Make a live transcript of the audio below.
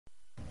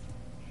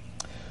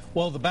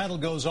Well, the battle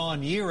goes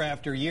on year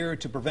after year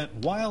to prevent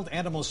wild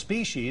animal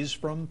species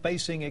from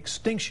facing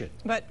extinction.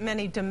 But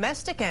many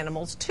domestic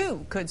animals,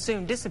 too, could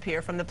soon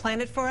disappear from the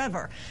planet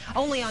forever.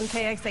 Only on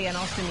KXAN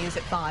Austin News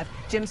at 5,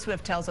 Jim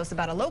Swift tells us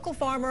about a local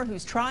farmer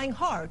who's trying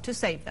hard to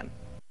save them.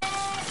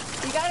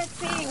 You gotta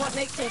see what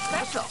makes him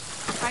special.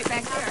 Right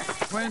back there.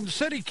 When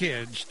city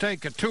kids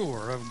take a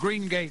tour of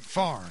Green Gate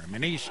Farm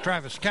in East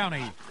Travis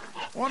County,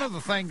 one of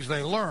the things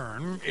they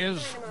learn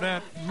is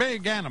that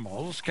big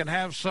animals can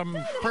have some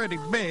pretty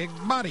big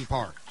body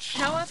parts.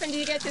 How often do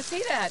you get to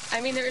see that?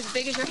 I mean, they're as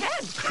big as your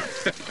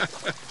head.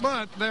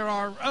 But there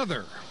are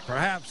other,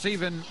 perhaps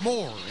even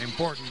more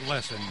important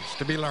lessons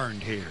to be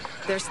learned here.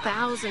 There's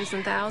thousands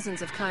and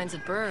thousands of kinds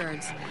of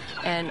birds,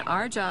 and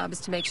our job is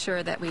to make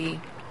sure that we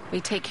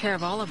take care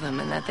of all of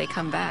them and that they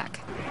come back.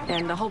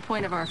 And the whole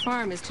point of our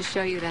farm is to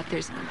show you that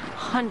there's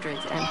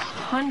hundreds and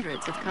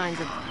hundreds of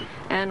kinds of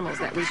animals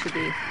that we should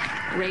be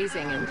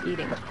raising and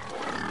eating.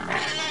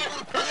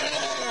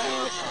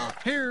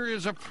 Here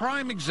is a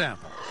prime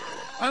example.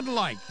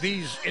 Unlike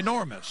these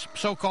enormous,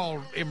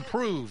 so-called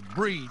improved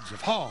breeds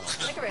of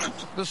hogs,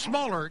 the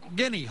smaller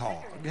Guinea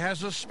hog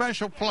has a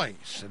special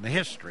place in the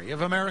history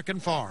of American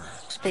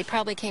farms. They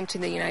probably came to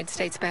the United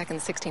States back in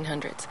the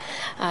 1600s.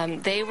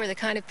 They were the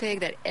kind of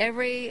pig that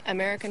every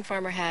American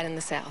farmer had in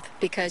the South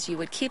because you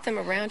would keep them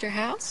around your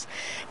house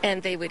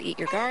and they would eat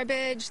your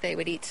garbage, they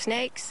would eat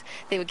snakes,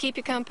 they would keep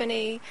you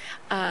company,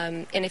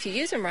 and if you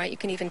use them right, you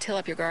can even till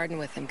up your garden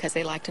with them because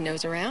they like to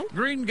nose around.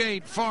 Green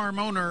Gate farm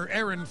owner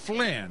Erin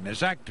Flynn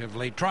is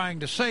actively trying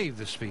to save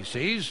the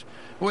species,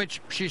 which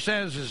she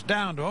says is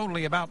down to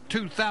only about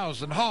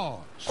 2,000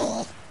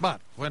 hogs. But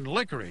when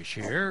Licorice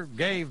here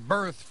gave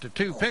birth to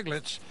 2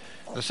 piglets,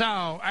 the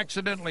sow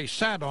accidentally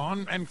sat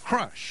on and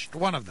crushed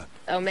one of them.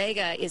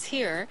 Omega is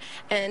here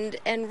and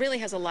really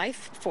has a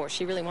life force.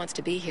 She really wants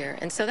to be here.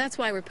 And so that's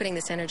why we're putting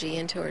this energy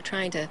into her,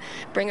 trying to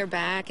bring her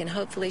back, and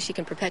hopefully she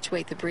can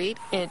perpetuate the breed.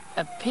 It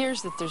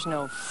appears that there's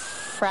no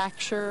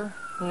fracture,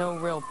 no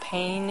real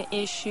pain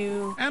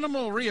issue.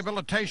 Animal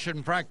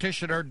rehabilitation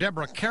practitioner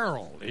Deborah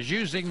Carroll is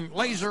using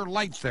laser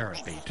light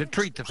therapy to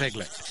treat the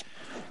piglet.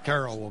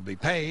 Carroll will be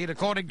paid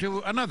according to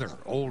another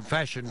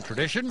old-fashioned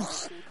tradition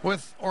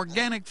with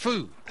organic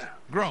food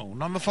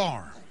grown on the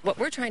farm. What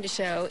we're trying to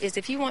show is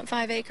if you want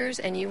 5 acres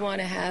and you want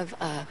to have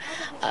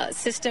a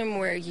system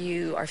where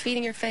you are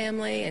feeding your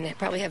family and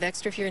probably have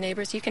extra for your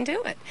neighbors, you can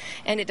do it.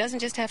 And it doesn't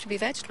just have to be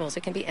vegetables,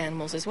 it can be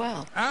animals as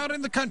well. Out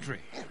in the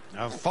country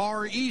of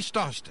far east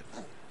Austin,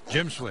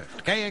 Jim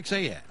Swift,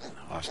 KXAN,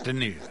 Austin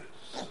News.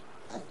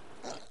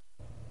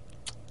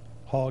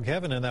 Hog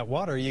heaven in that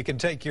water. You can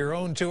take your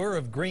own tour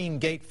of Green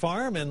Gate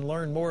Farm and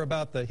learn more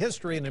about the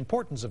history and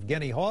importance of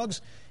Guinea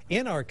hogs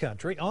in our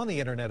country on the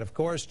internet, of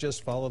course.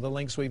 Just follow the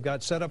links we've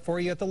got set up for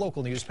you at the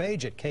local news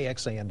page at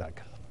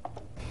kxan.com.